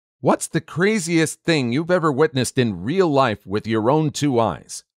What's the craziest thing you've ever witnessed in real life with your own two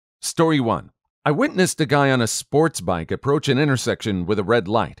eyes? Story 1. I witnessed a guy on a sports bike approach an intersection with a red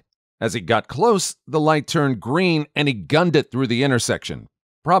light. As he got close, the light turned green and he gunned it through the intersection,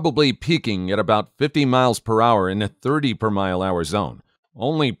 probably peaking at about 50 miles per hour in a 30 per mile hour zone.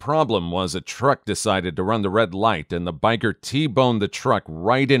 Only problem was a truck decided to run the red light and the biker T-boned the truck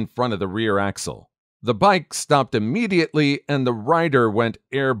right in front of the rear axle. The bike stopped immediately and the rider went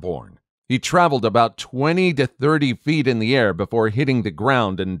airborne. He traveled about 20 to 30 feet in the air before hitting the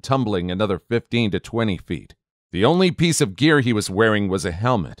ground and tumbling another 15 to 20 feet. The only piece of gear he was wearing was a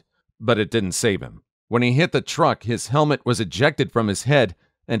helmet, but it didn't save him. When he hit the truck, his helmet was ejected from his head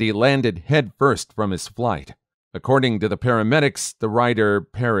and he landed head first from his flight. According to the paramedics, the rider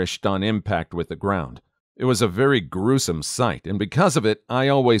perished on impact with the ground. It was a very gruesome sight, and because of it, I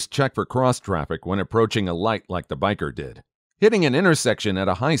always check for cross-traffic when approaching a light like the biker did. Hitting an intersection at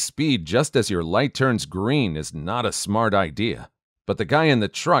a high speed just as your light turns green is not a smart idea. But the guy in the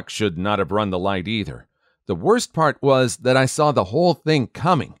truck should not have run the light either. The worst part was that I saw the whole thing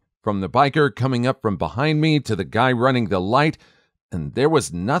coming, from the biker coming up from behind me to the guy running the light, and there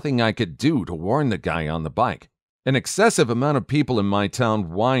was nothing I could do to warn the guy on the bike. An excessive amount of people in my town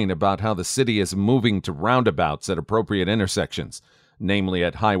whine about how the city is moving to roundabouts at appropriate intersections, namely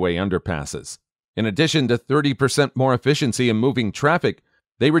at highway underpasses. In addition to 30% more efficiency in moving traffic,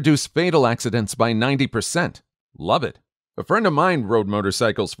 they reduce fatal accidents by 90%. Love it. A friend of mine rode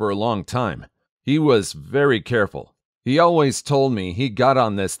motorcycles for a long time. He was very careful. He always told me he got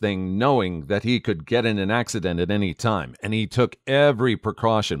on this thing knowing that he could get in an accident at any time, and he took every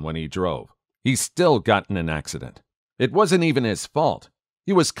precaution when he drove. He still got in an accident. It wasn't even his fault.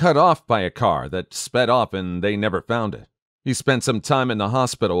 He was cut off by a car that sped off and they never found it. He spent some time in the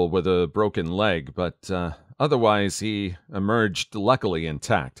hospital with a broken leg, but otherwise he emerged luckily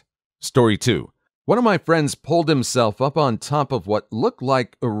intact. Story 2. One of my friends pulled himself up on top of what looked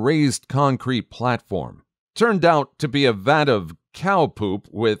like a raised concrete platform. Turned out to be a vat of cow poop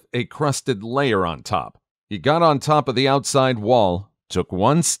with a crusted layer on top. He got on top of the outside wall, took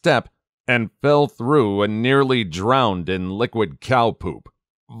one step, and fell through and nearly drowned in liquid cow poop.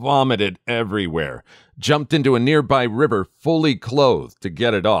 Vomited everywhere. Jumped into a nearby river fully clothed to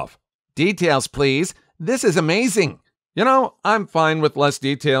get it off. Details, please. This is amazing. You know, I'm fine with less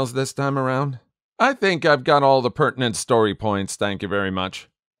details this time around. I think I've got all the pertinent story points, thank you very much.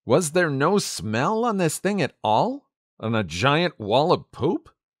 Was there no smell on this thing at all? On a giant wall of poop?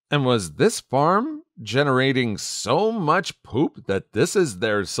 And was this farm generating so much poop that this is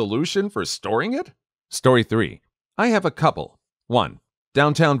their solution for storing it? Story 3. I have a couple. 1.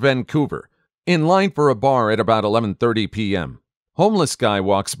 Downtown Vancouver. In line for a bar at about 11:30 p.m. Homeless guy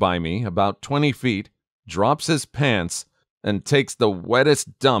walks by me about 20 feet, drops his pants, and takes the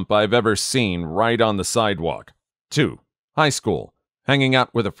wettest dump I've ever seen right on the sidewalk. 2. High school. Hanging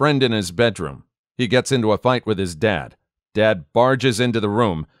out with a friend in his bedroom. He gets into a fight with his dad. Dad barges into the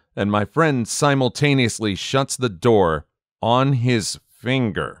room, and my friend simultaneously shuts the door on his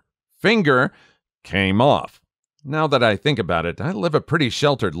finger. Finger came off. Now that I think about it, I live a pretty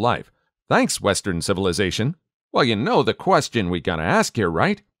sheltered life. Thanks, Western civilization. Well, you know the question we gotta ask here,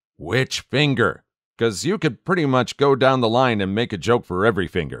 right? Which finger? 'Cause you could pretty much go down the line and make a joke for every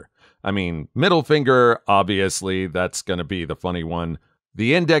finger. I mean, middle finger, obviously, that's gonna be the funny one.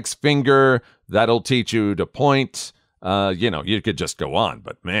 The index finger, that'll teach you to point. You could just go on,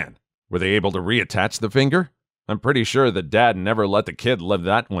 but man, were they able to reattach the finger? I'm pretty sure the dad never let the kid live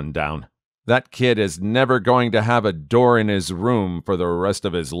that one down. That kid is never going to have a door in his room for the rest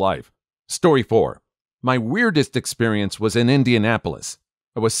of his life. Story 4. My weirdest experience was in Indianapolis.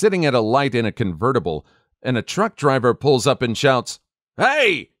 I was sitting at a light in a convertible, and a truck driver pulls up and shouts,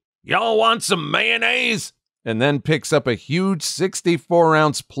 "Hey, y'all want some mayonnaise?" And then picks up a huge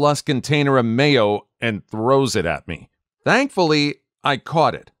 64-ounce plus container of mayo and throws it at me. Thankfully, I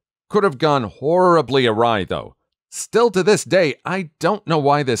caught it. Could have gone horribly awry, though. Still to this day, I don't know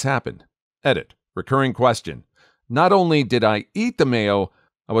why this happened. Edit. Recurring question. Not only did I eat the mayo,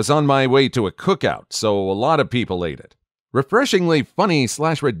 I was on my way to a cookout, so a lot of people ate it. Refreshingly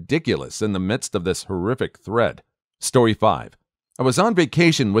funny/ridiculous in the midst of this horrific thread. Story 5. I was on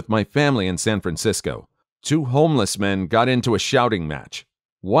vacation with my family in San Francisco. 2 homeless men got into a shouting match.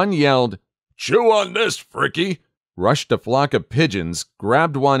 One yelled, "Chew on this, Fricky!" Rushed a flock of pigeons,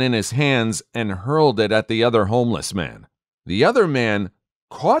 grabbed one in his hands, and hurled it at the other homeless man. The other man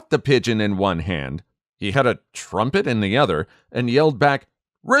caught the pigeon in one hand, he had a trumpet in the other, and yelled back,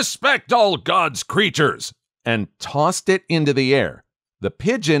 "Respect all God's creatures!" and tossed it into the air. The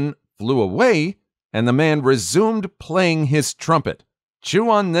pigeon flew away, and the man resumed playing his trumpet.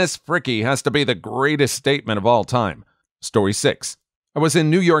 Chew on this, Fricky has to be the greatest statement of all time. Story 6. I was in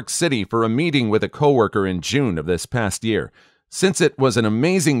New York City for a meeting with a coworker in June of this past year. Since it was an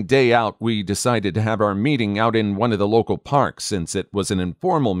amazing day out, we decided to have our meeting out in one of the local parks since it was an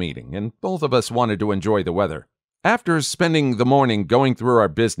informal meeting and both of us wanted to enjoy the weather. After spending the morning going through our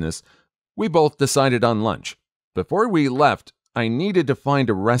business, we both decided on lunch. Before we left, I needed to find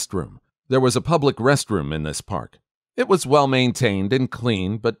a restroom. There was a public restroom in this park. It was well maintained and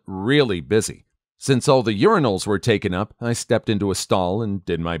clean, but really busy. Since all the urinals were taken up, I stepped into a stall and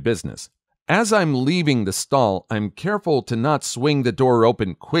did my business. As I'm leaving the stall, I'm careful to not swing the door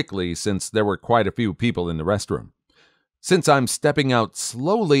open quickly since there were quite a few people in the restroom. Since I'm stepping out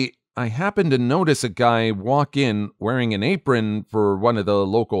slowly, I happen to notice a guy walk in wearing an apron for one of the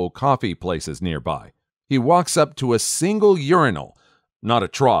local coffee places nearby. He walks up to a single urinal, not a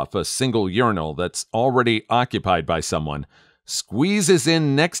trough, a single urinal that's already occupied by someone, squeezes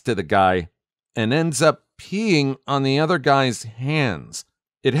in next to the guy, and ends up peeing on the other guy's hands.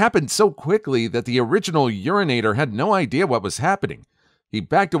 It happened so quickly that the original urinator had no idea what was happening. He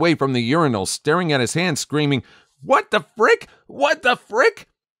backed away from the urinal, staring at his hands, screaming, "What the frick? What the frick?"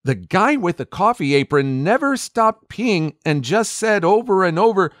 The guy with the coffee apron never stopped peeing and just said over and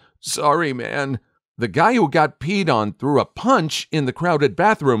over, "Sorry, man." The guy who got peed on threw a punch in the crowded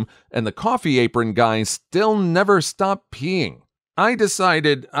bathroom, and the coffee apron guy still never stopped peeing. I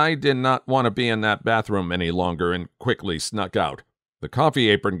decided I did not want to be in that bathroom any longer and quickly snuck out. The coffee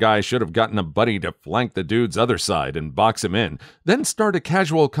apron guy should have gotten a buddy to flank the dude's other side and box him in, then start a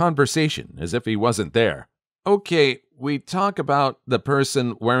casual conversation as if he wasn't there. Okay, we talk about the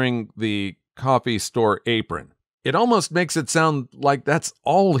person wearing the coffee store apron. It almost makes it sound like that's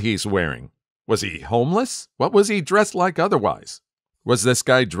all he's wearing. Was he homeless? What was he dressed like otherwise? Was this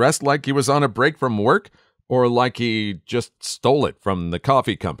guy dressed like he was on a break from work, or like he just stole it from the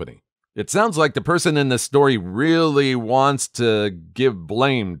coffee company? It sounds like the person in this story really wants to give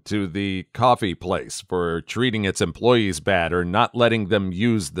blame to the coffee place for treating its employees bad or not letting them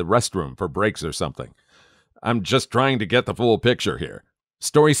use the restroom for breaks or something. I'm just trying to get the full picture here.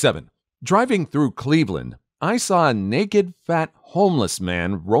 Story 7. Driving through Cleveland, I saw a naked, fat, homeless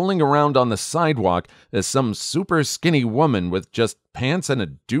man rolling around on the sidewalk as some super skinny woman with just pants and a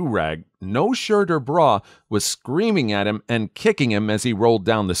do-rag, no shirt or bra, was screaming at him and kicking him as he rolled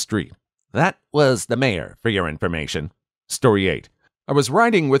down the street. That was the mayor, for your information. Story 8. I was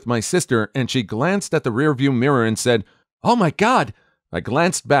riding with my sister and she glanced at the rearview mirror and said, "Oh my God!" I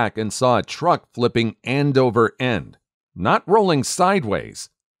glanced back and saw a truck flipping end over end. Not rolling sideways,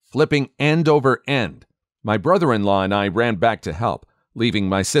 flipping end over end. My brother-in-law and I ran back to help, leaving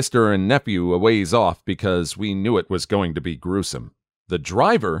my sister and nephew a ways off because we knew it was going to be gruesome. The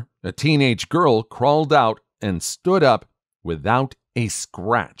driver, a teenage girl, crawled out and stood up without a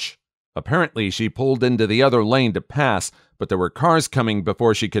scratch. Apparently, she pulled into the other lane to pass, but there were cars coming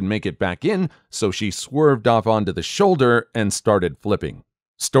before she could make it back in, so she swerved off onto the shoulder and started flipping.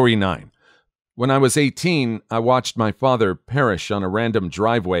 Story 9. When I was 18, I watched my father perish on a random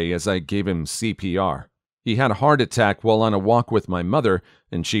driveway as I gave him CPR. He had a heart attack while on a walk with my mother,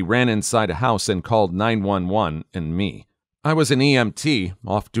 and she ran inside a house and called 911 and me. I was an EMT,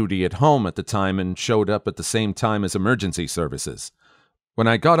 off duty at home at the time, and showed up at the same time as emergency services. When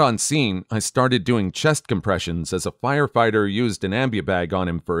I got on scene, I started doing chest compressions as a firefighter used an ambibag on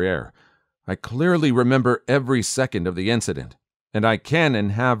him for air. I clearly remember every second of the incident, and I can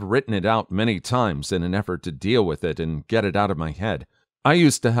and have written it out many times in an effort to deal with it and get it out of my head. I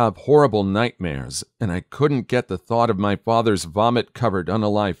used to have horrible nightmares, and I couldn't get the thought of my father's vomit-covered,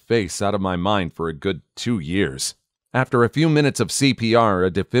 unalive face out of my mind for a good 2 years. After a few minutes of CPR,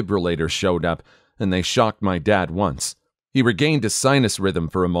 a defibrillator showed up, and they shocked my dad once. He regained his sinus rhythm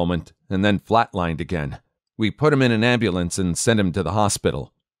for a moment, and then flatlined again. We put him in an ambulance and sent him to the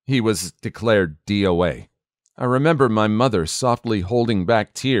hospital. He was declared DOA. I remember my mother softly holding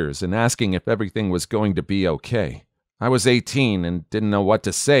back tears and asking if everything was going to be okay. I was 18 and didn't know what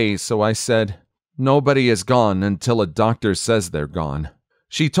to say, so I said, "Nobody is gone until a doctor says they're gone."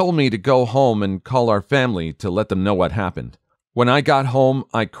 She told me to go home and call our family to let them know what happened. When I got home,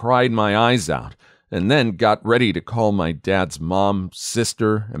 I cried my eyes out, and then got ready to call my dad's mom,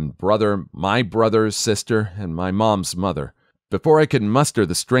 sister, and brother, my brother's sister, and my mom's mother. Before I could muster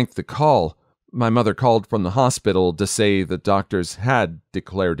the strength to call, my mother called from the hospital to say the doctors had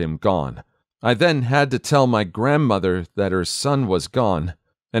declared him gone. I then had to tell my grandmother that her son was gone,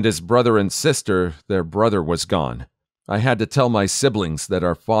 and his brother and sister, their brother was gone. I had to tell my siblings that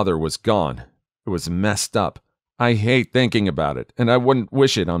our father was gone. It was messed up. I hate thinking about it, and I wouldn't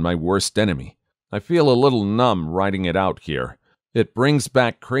wish it on my worst enemy. I feel a little numb writing it out here. It brings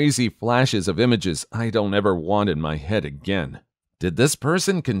back crazy flashes of images I don't ever want in my head again. Did this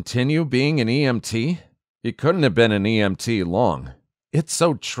person continue being an EMT? He couldn't have been an EMT long. It's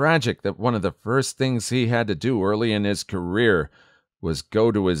so tragic that one of the first things he had to do early in his career was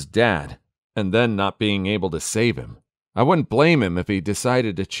go to his dad, and then not being able to save him. I wouldn't blame him if he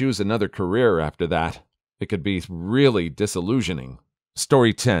decided to choose another career after that. It could be really disillusioning.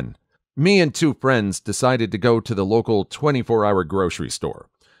 Story 10. Me and two friends decided to go to the local 24-hour grocery store.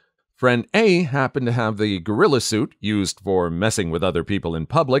 Friend A happened to have the gorilla suit used for messing with other people in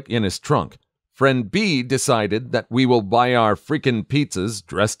public in his trunk. Friend B decided that we will buy our freaking pizzas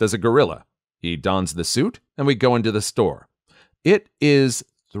dressed as a gorilla. He dons the suit and we go into the store. It is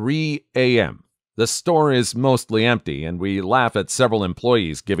 3 a.m. The store is mostly empty and we laugh at several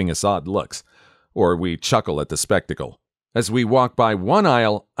employees giving us odd looks, or we chuckle at the spectacle. As we walk by one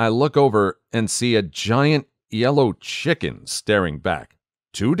aisle, I look over and see a giant yellow chicken staring back.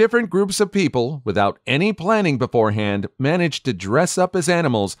 Two different groups of people, without any planning beforehand, managed to dress up as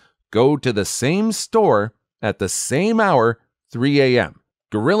animals, go to the same store at the same hour, 3 a.m.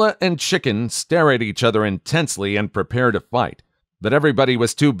 Gorilla and chicken stare at each other intensely and prepare to fight. But everybody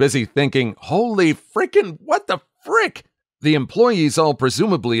was too busy thinking, holy frickin' what the frick? The employees all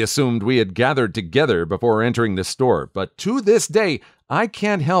presumably assumed we had gathered together before entering the store, but to this day, I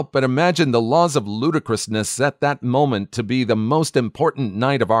can't help but imagine the laws of ludicrousness at that moment to be the most important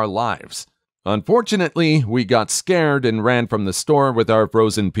night of our lives. Unfortunately, we got scared and ran from the store with our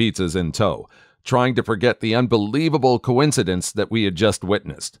frozen pizzas in tow, trying to forget the unbelievable coincidence that we had just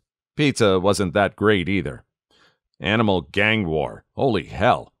witnessed. Pizza wasn't that great either. Animal gang war. Holy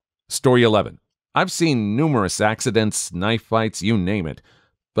hell. Story 11. I've seen numerous accidents, knife fights, you name it,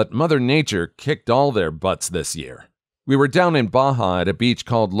 but Mother Nature kicked all their butts this year. We were down in Baja at a beach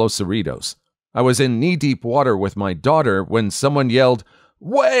called Los Cerritos. I was in knee-deep water with my daughter when someone yelled,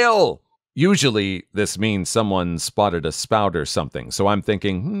 "Whale!" Usually, this means someone spotted a spout or something, so I'm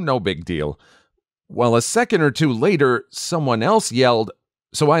thinking, no big deal. Well, a second or two later, someone else yelled,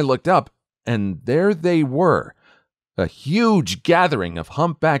 so I looked up, and there they were. A huge gathering of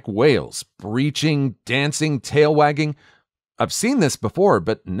humpback whales, breaching, dancing, tail-wagging. I've seen this before,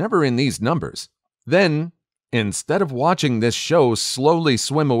 but never in these numbers. Then, instead of watching this show slowly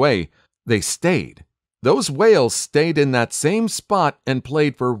swim away, they stayed. Those whales stayed in that same spot and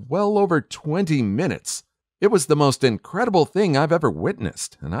played for well over 20 minutes. It was the most incredible thing I've ever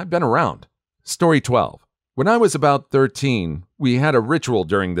witnessed, and I've been around. Story 12. When I was about 13, we had a ritual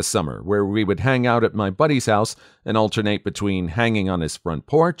during the summer where we would hang out at my buddy's house and alternate between hanging on his front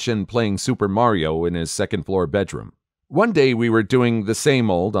porch and playing Super Mario in his second-floor bedroom. One day we were doing the same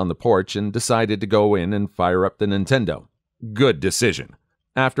old on the porch and decided to go in and fire up the Nintendo. Good decision.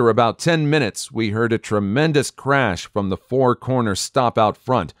 After about 10 minutes, we heard a tremendous crash from the four-corner stop out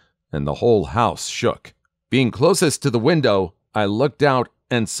front, and the whole house shook. Being closest to the window, I looked out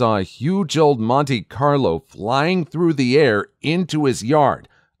and saw a huge old Monte Carlo flying through the air into his yard.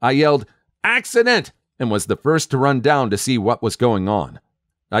 I yelled, "Accident!" and was the first to run down to see what was going on.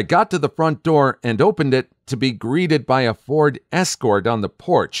 I got to the front door and opened it to be greeted by a Ford Escort on the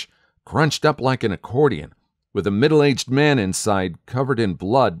porch, crunched up like an accordion, with a middle-aged man inside covered in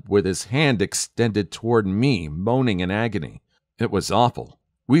blood with his hand extended toward me, moaning in agony. It was awful.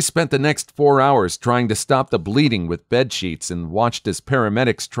 We spent the next 4 hours trying to stop the bleeding with bedsheets and watched as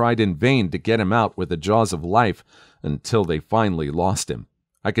paramedics tried in vain to get him out with the jaws of life until they finally lost him.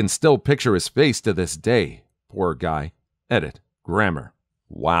 I can still picture his face to this day. Poor guy. Edit. Grammar.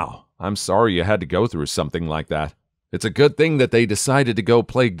 Wow. I'm sorry you had to go through something like that. It's a good thing that they decided to go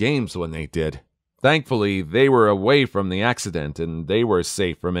play games when they did. Thankfully, they were away from the accident and they were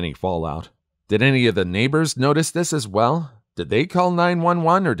safe from any fallout. Did any of the neighbors notice this as well? Did they call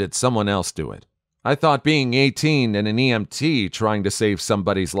 911 or did someone else do it? I thought being 18 and an EMT trying to save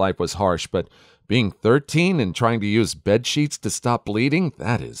somebody's life was harsh, but being 13 and trying to use bed sheets to stop bleeding,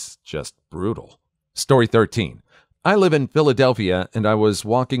 that is just brutal. Story 13. I live in Philadelphia and I was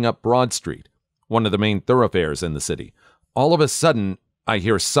walking up Broad Street, one of the main thoroughfares in the city. All of a sudden, I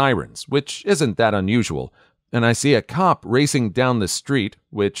hear sirens, which isn't that unusual, and I see a cop racing down the street,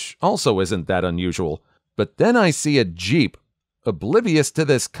 which also isn't that unusual. But then I see a Jeep, oblivious to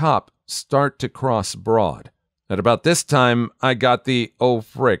this cop, start to cross Broad. At about this time, I got the, oh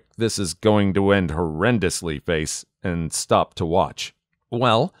frick, this is going to end horrendously face, and stopped to watch.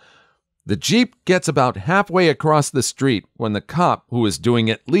 Well, the Jeep gets about halfway across the street when the cop, who is doing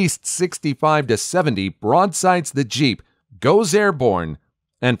at least 65 to 70, broadsides the Jeep, goes airborne,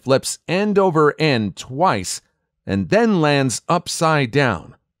 and flips end over end twice, and then lands upside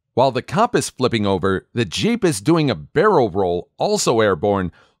down. While the cop is flipping over, the Jeep is doing a barrel roll, also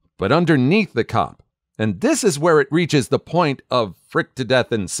airborne, but underneath the cop. And this is where it reaches the point of frick to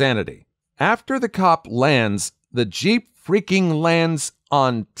death insanity. After the cop lands, the Jeep freaking lands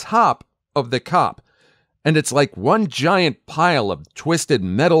on top of the cop. And it's like one giant pile of twisted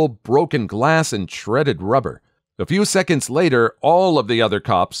metal, broken glass, and shredded rubber. A few seconds later, all of the other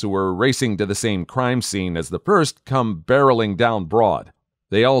cops who were racing to the same crime scene as the first come barreling down Broad.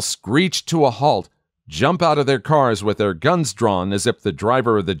 They all screech to a halt, jump out of their cars with their guns drawn as if the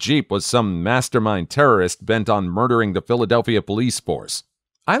driver of the Jeep was some mastermind terrorist bent on murdering the Philadelphia police force.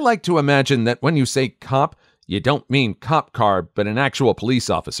 I like to imagine that when you say cop, you don't mean cop car, but an actual police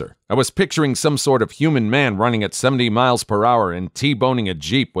officer. I was picturing some sort of human man running at 70 miles per hour and T-boning a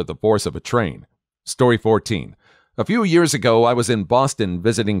Jeep with the force of a train. Story 14. A few years ago, I was in Boston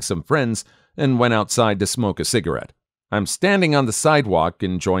visiting some friends and went outside to smoke a cigarette. I'm standing on the sidewalk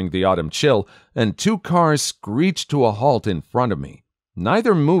enjoying the autumn chill, and two cars screeched to a halt in front of me.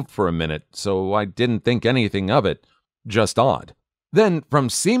 Neither moved for a minute, so I didn't think anything of it. Just odd. Then, from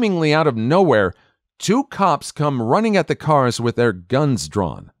seemingly out of nowhere, two cops come running at the cars with their guns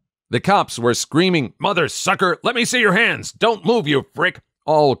drawn. The cops were screaming, "Mother sucker, let me see your hands! Don't move, you frick!"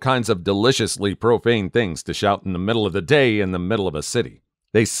 All kinds of deliciously profane things to shout in the middle of the day in the middle of a city.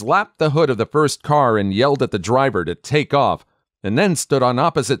 They slapped the hood of the first car and yelled at the driver to take off, and then stood on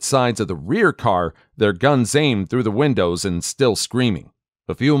opposite sides of the rear car, their guns aimed through the windows and still screaming.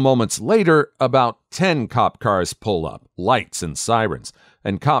 A few moments later, about 10 cop cars pull up, lights and sirens,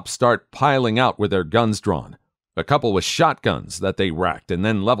 and cops start piling out with their guns drawn. A couple with shotguns that they racked and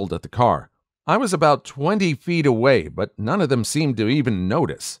then leveled at the car. I was about 20 feet away, but none of them seemed to even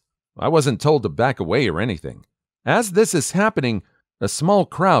notice. I wasn't told to back away or anything. As this is happening, a small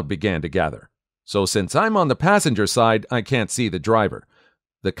crowd began to gather. So since I'm on the passenger side, I can't see the driver.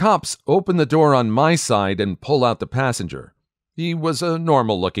 The cops open the door on my side and pull out the passenger. He was a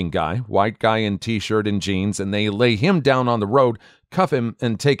normal-looking guy, white guy in t-shirt and jeans, and they lay him down on the road, cuff him,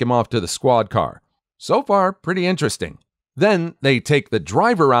 and take him off to the squad car. So far, pretty interesting. Then they take the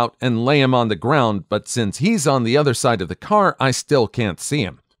driver out and lay him on the ground, but since he's on the other side of the car, I still can't see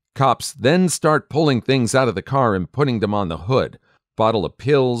him. Cops then start pulling things out of the car and putting them on the hood. Bottle of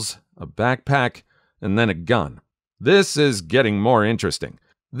pills, a backpack, and then a gun. This is getting more interesting.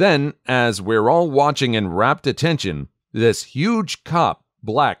 Then, as we're all watching in rapt attention, this huge cop,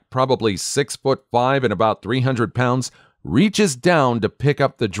 black, probably 6'5" and about 300 pounds, reaches down to pick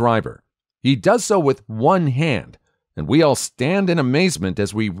up the driver. He does so with one hand, and we all stand in amazement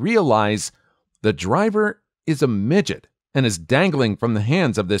as we realize the driver is a midget and is dangling from the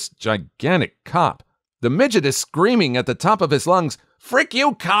hands of this gigantic cop. The midget is screaming at the top of his lungs, "Frick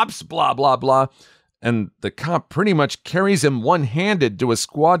you cops, blah, blah, blah." And the cop pretty much carries him one-handed to a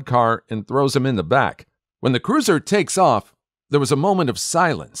squad car and throws him in the back. When the cruiser takes off, there was a moment of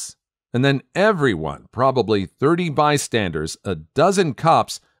silence. And then everyone, probably 30 bystanders, a dozen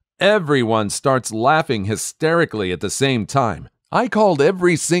cops, everyone starts laughing hysterically at the same time. I called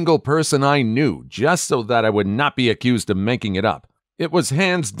every single person I knew just so that I would not be accused of making it up. It was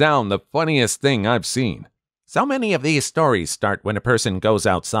hands down the funniest thing I've seen. So many of these stories start when a person goes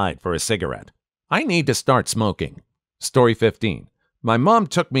outside for a cigarette. I need to start smoking. Story 15. My mom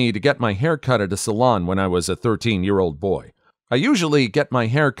took me to get my hair cut at a salon when I was a 13-year-old boy. I usually get my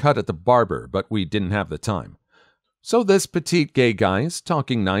hair cut at the barber, but we didn't have the time. So this petite gay guy is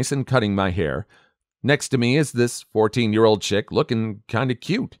talking nice and cutting my hair. Next to me is this 14-year-old chick looking kinda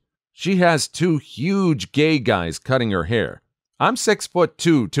cute. She has two huge gay guys cutting her hair. I'm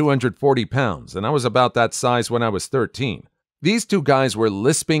 6'2", 240 pounds, and I was about that size when I was 13. These two guys were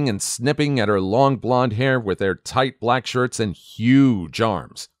lisping and snipping at her long blonde hair with their tight black shirts and huge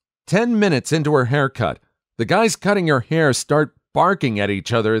arms. 10 minutes into her haircut, the guys cutting her hair start barking at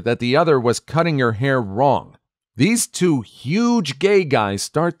each other that the other was cutting her hair wrong. These two huge gay guys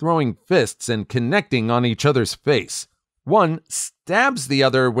start throwing fists and connecting on each other's face. One stabs the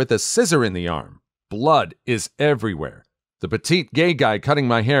other with a scissor in the arm. Blood is everywhere. The petite gay guy cutting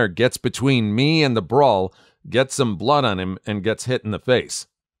my hair gets between me and the brawl, gets some blood on him, and gets hit in the face.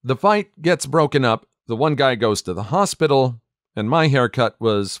 The fight gets broken up, the one guy goes to the hospital, and my haircut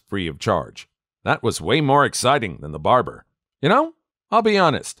was free of charge. That was way more exciting than the barber. You know, I'll be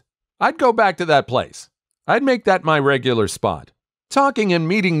honest. I'd go back to that place. I'd make that my regular spot. Talking and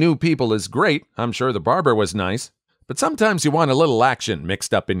meeting new people is great. I'm sure the barber was nice. But sometimes you want a little action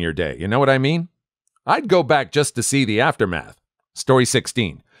mixed up in your day. You know what I mean? I'd go back just to see the aftermath. Story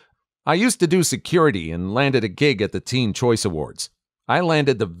 16. I used to do security and landed a gig at the Teen Choice Awards. I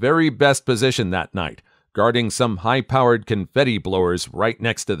landed the very best position that night. guarding some high-powered confetti blowers right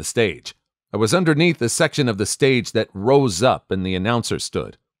next to the stage. I was underneath the section of the stage that rose up and the announcer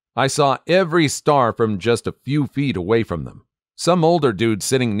stood. I saw every star from just a few feet away from them. Some older dude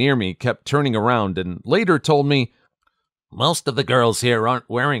sitting near me kept turning around and later told me, "Most of the girls here aren't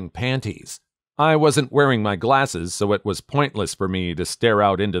wearing panties." I wasn't wearing my glasses, so it was pointless for me to stare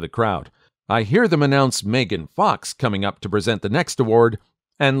out into the crowd. I hear them announce Megan Fox coming up to present the next award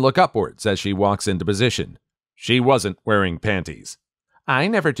and look upwards as she walks into position. She wasn't wearing panties. I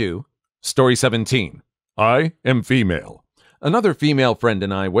never do. Story 17. I am female. Another female friend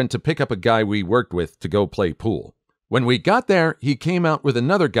and I went to pick up a guy we worked with to go play pool. When we got there, he came out with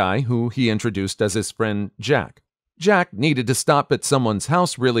another guy who he introduced as his friend Jack. Jack needed to stop at someone's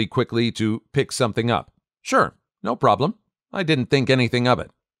house really quickly to pick something up. Sure, no problem. I didn't think anything of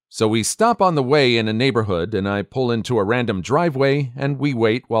it. So we stop on the way in a neighborhood and I pull into a random driveway and we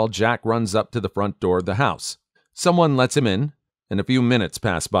wait while Jack runs up to the front door of the house. Someone lets him in and a few minutes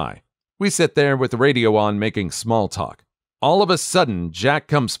pass by. We sit there with the radio on making small talk. All of a sudden, Jack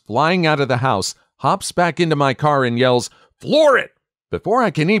comes flying out of the house, hops back into my car and yells, "Floor it!" Before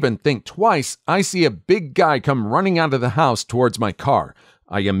I can even think twice, I see a big guy come running out of the house towards my car.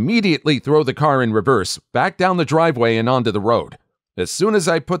 I immediately throw the car in reverse, back down the driveway and onto the road. As soon as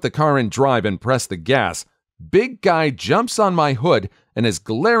I put the car in drive and press the gas, big guy jumps on my hood and is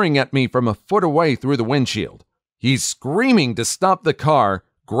glaring at me from a foot away through the windshield. He's screaming to stop the car,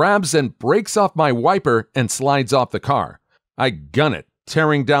 grabs and breaks off my wiper and slides off the car. I gun it,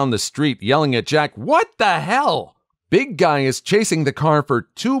 tearing down the street, yelling at Jack, "What the hell?" Big guy is chasing the car for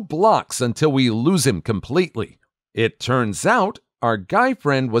 2 blocks until we lose him completely. It turns out our guy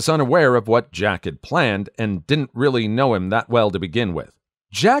friend was unaware of what Jack had planned and didn't really know him that well to begin with.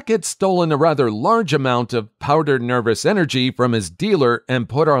 Jack had stolen a rather large amount of powdered nervous energy from his dealer and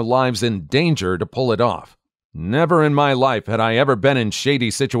put our lives in danger to pull it off. Never in my life had I ever been in shady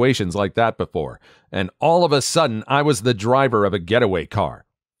situations like that before, and all of a sudden I was the driver of a getaway car.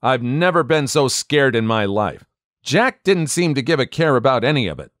 I've never been so scared in my life. Jack didn't seem to give a care about any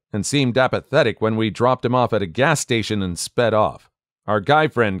of it, and seemed apathetic when we dropped him off at a gas station and sped off. Our guy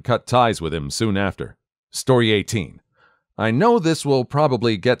friend cut ties with him soon after. Story 18. I know this will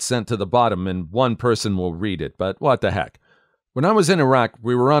probably get sent to the bottom and one person will read it, but what the heck. When I was in Iraq,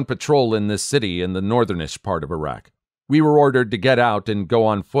 we were on patrol in this city in the northernish part of Iraq. We were ordered to get out and go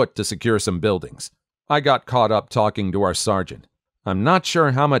on foot to secure some buildings. I got caught up talking to our sergeant. I'm not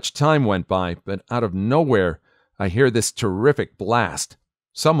sure how much time went by, but out of nowhere, I hear this terrific blast.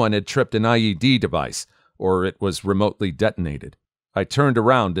 Someone had tripped an IED device, or it was remotely detonated. I turned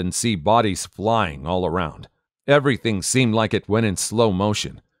around and see bodies flying all around. Everything seemed like it went in slow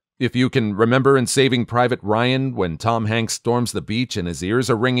motion. If you can remember in Saving Private Ryan when Tom Hanks storms the beach and his ears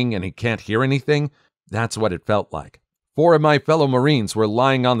are ringing and he can't hear anything, that's what it felt like. 4 of my fellow Marines were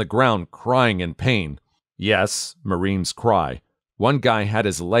lying on the ground crying in pain. Yes, Marines cry. One guy had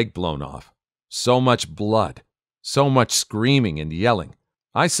his leg blown off. So much blood. So much screaming and yelling.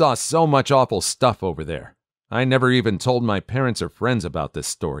 I saw so much awful stuff over there. I never even told my parents or friends about this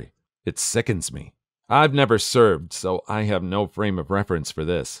story. It sickens me. I've never served, so I have no frame of reference for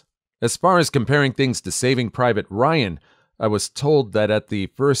this. As far as comparing things to Saving Private Ryan, I was told that at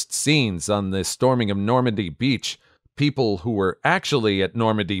the first scenes on the storming of Normandy Beach, people who were actually at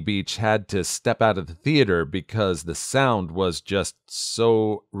Normandy Beach had to step out of the theater because the sound was just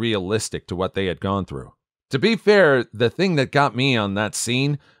so realistic to what they had gone through. To be fair, the thing that got me on that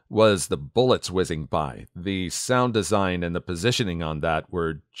scene was the bullets whizzing by. The sound design and the positioning on that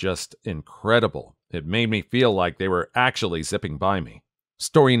were just incredible. It made me feel like they were actually zipping by me.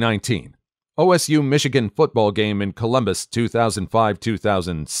 Story 19. OSU Michigan football game in Columbus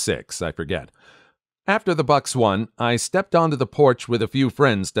 2005-2006, I forget. After the Bucks won, I stepped onto the porch with a few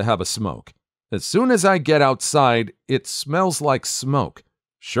friends to have a smoke. As soon as I get outside, it smells like smoke.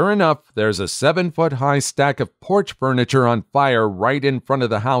 Sure enough, there's a 7-foot-high stack of porch furniture on fire right in front of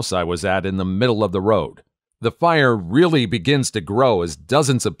the house I was at in the middle of the road. The fire really begins to grow as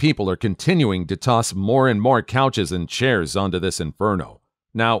dozens of people are continuing to toss more and more couches and chairs onto this inferno.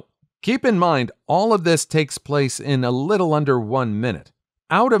 Now, keep in mind, all of this takes place in a little under 1 minute.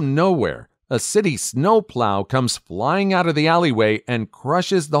 Out of nowhere, a city snowplow comes flying out of the alleyway and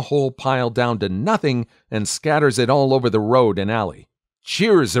crushes the whole pile down to nothing and scatters it all over the road and alley.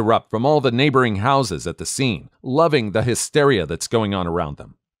 Cheers erupt from all the neighboring houses at the scene, loving the hysteria that's going on around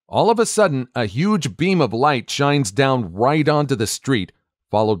them. All of a sudden, a huge beam of light shines down right onto the street,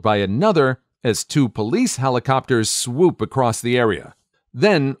 followed by another as 2 police helicopters swoop across the area.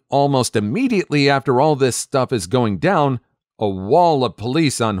 Then, almost immediately after all this stuff is going down, a wall of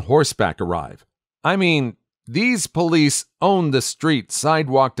police on horseback arrive. I mean, these police owned the street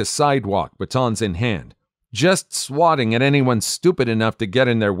sidewalk to sidewalk, batons in hand, just swatting at anyone stupid enough to get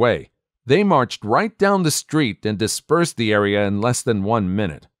in their way. They marched right down the street and dispersed the area in less than 1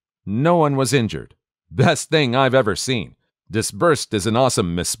 minute. No one was injured. Best thing I've ever seen. Dispersed is an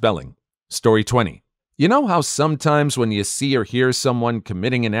awesome misspelling. Story 20. You know how sometimes when you see or hear someone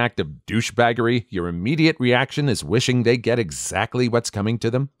committing an act of douchebaggery, your immediate reaction is wishing they get exactly what's coming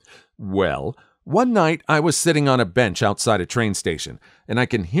to them? Well, one night I was sitting on a bench outside a train station, and I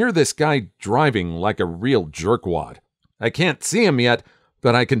can hear this guy driving like a real jerkwad. I can't see him yet,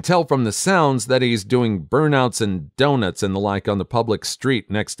 but I can tell from the sounds that he's doing burnouts and donuts and the like on the public street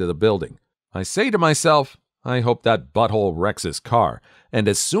next to the building. I say to myself, I hope that butthole wrecks his car. And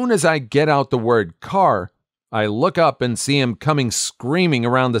as soon as I get out the word car, I look up and see him coming screaming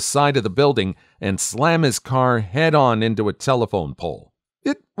around the side of the building and slam his car head on into a telephone pole.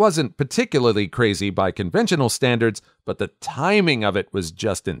 It wasn't particularly crazy by conventional standards, but the timing of it was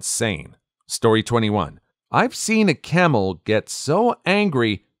just insane. Story 21. I've seen a camel get so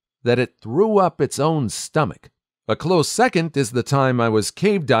angry that it threw up its own stomach. A close second is the time I was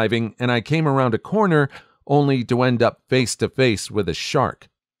cave diving and I came around a corner only to end up face to face with a shark.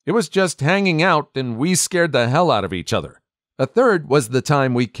 It was just hanging out and we scared the hell out of each other. A third was the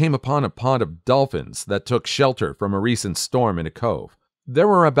time we came upon a pod of dolphins that took shelter from a recent storm in a cove. There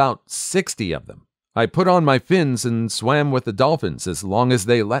were about 60 of them. I put on my fins and swam with the dolphins as long as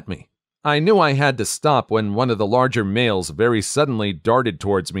they let me. I knew I had to stop when one of the larger males very suddenly darted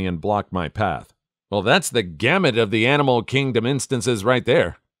towards me and blocked my path. Well, that's the gamut of the animal kingdom instances right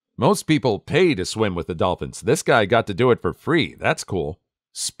there. Most people pay to swim with the dolphins. This guy got to do it for free. That's cool.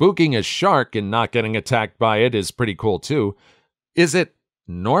 Spooking a shark and not getting attacked by it is pretty cool too. Is it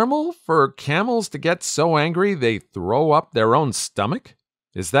normal for camels to get so angry they throw up their own stomach?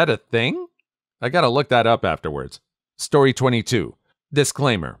 Is that a thing? I gotta look that up afterwards. Story 22.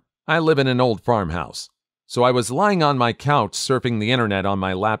 Disclaimer. I live in an old farmhouse. So I was lying on my couch surfing the internet on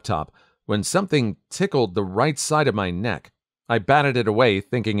my laptop when something tickled the right side of my neck. I batted it away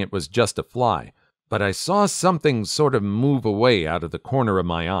thinking it was just a fly, but I saw something sort of move away out of the corner of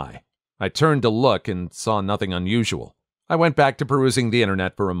my eye. I turned to look and saw nothing unusual. I went back to perusing the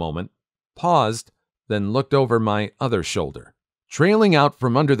internet for a moment, paused, then looked over my other shoulder. Trailing out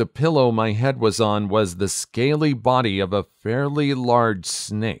from under the pillow my head was on was the scaly body of a fairly large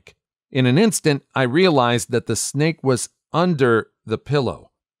snake. In an instant, I realized that the snake was under the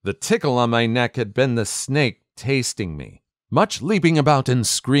pillow. The tickle on my neck had been the snake tasting me. Much leaping about and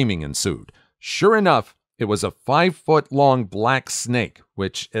screaming ensued. Sure enough, it was a 5-foot-long black snake,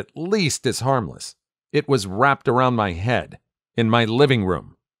 which at least is harmless. It was wrapped around my head, in my living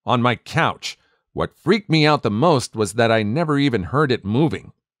room, on my couch. What freaked me out the most was that I never even heard it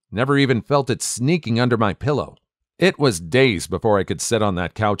moving, never even felt it sneaking under my pillow. It was days before I could sit on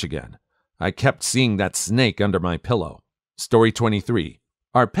that couch again. I kept seeing that snake under my pillow. Story 23.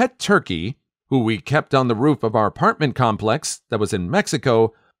 Our pet turkey, who we kept on the roof of our apartment complex that was in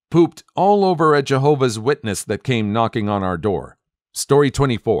Mexico, pooped all over a Jehovah's Witness that came knocking on our door. Story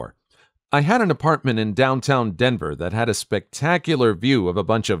 24. I had an apartment in downtown Denver that had a spectacular view of a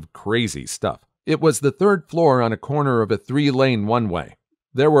bunch of crazy stuff. It was the 3rd floor on a corner of a 3-lane one-way.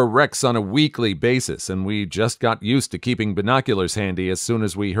 There were wrecks on a weekly basis, and we just got used to keeping binoculars handy as soon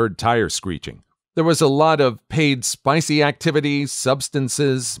as we heard tires screeching. There was a lot of paid spicy activity,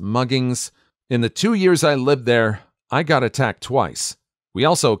 substances, muggings. In the 2 years I lived there, I got attacked twice. We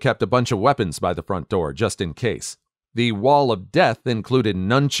also kept a bunch of weapons by the front door, just in case. The wall of death included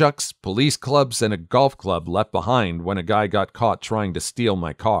nunchucks, police clubs, and a golf club left behind when a guy got caught trying to steal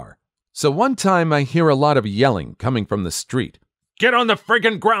my car. So one time I hear a lot of yelling coming from the street. "Get on the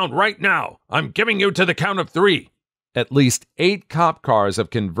friggin' ground right now! I'm giving you to the count of 3! At least 8 cop cars have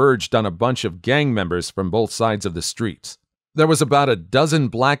converged on a bunch of gang members from both sides of the streets. There was about a dozen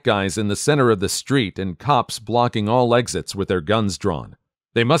black guys in the center of the street and cops blocking all exits with their guns drawn.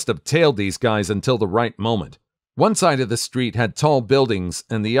 They must have tailed these guys until the right moment. One side of the street had tall buildings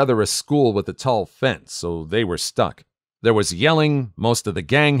and the other a school with a tall fence, so they were stuck. There was yelling, most of the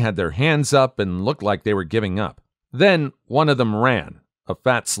gang had their hands up and looked like they were giving up. Then one of them ran, a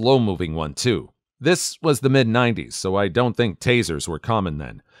fat slow-moving one too. This was the mid-90s, so I don't think tasers were common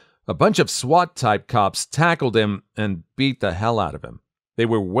then. A bunch of SWAT-type cops tackled him and beat the hell out of him. They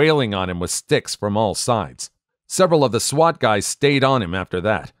were wailing on him with sticks from all sides. Several of the SWAT guys stayed on him after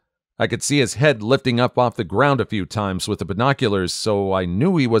that. I could see his head lifting up off the ground a few times with the binoculars, so I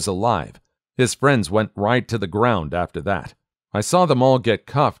knew he was alive. His friends went right to the ground after that. I saw them all get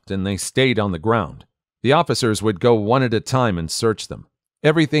cuffed and they stayed on the ground. The officers would go one at a time and search them.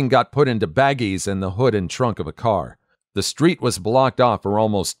 Everything got put into baggies and the hood and trunk of a car. The street was blocked off for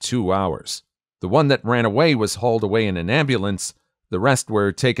almost 2 hours. The one that ran away was hauled away in an ambulance. The rest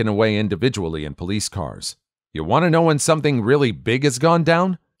were taken away individually in police cars. You want to know when something really big has gone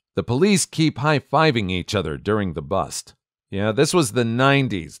down? The police keep high-fiving each other during the bust. Yeah, this was the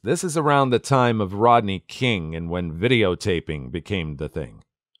 90s. This is around the time of Rodney King and when videotaping became the thing.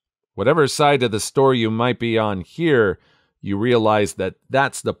 Whatever side of the story you might be on here, you realize that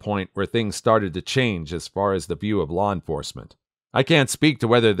that's the point where things started to change as far as the view of law enforcement. I can't speak to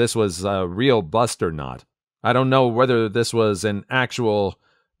whether this was a real bust or not. I don't know whether this was an actual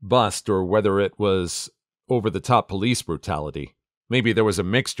bust or whether it was over-the-top police brutality. Maybe there was a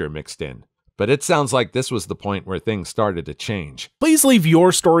mixture mixed in. But it sounds like this was the point where things started to change. Please leave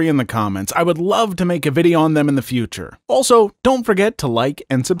your story in the comments. I would love to make a video on them in the future. Also, don't forget to like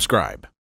and subscribe.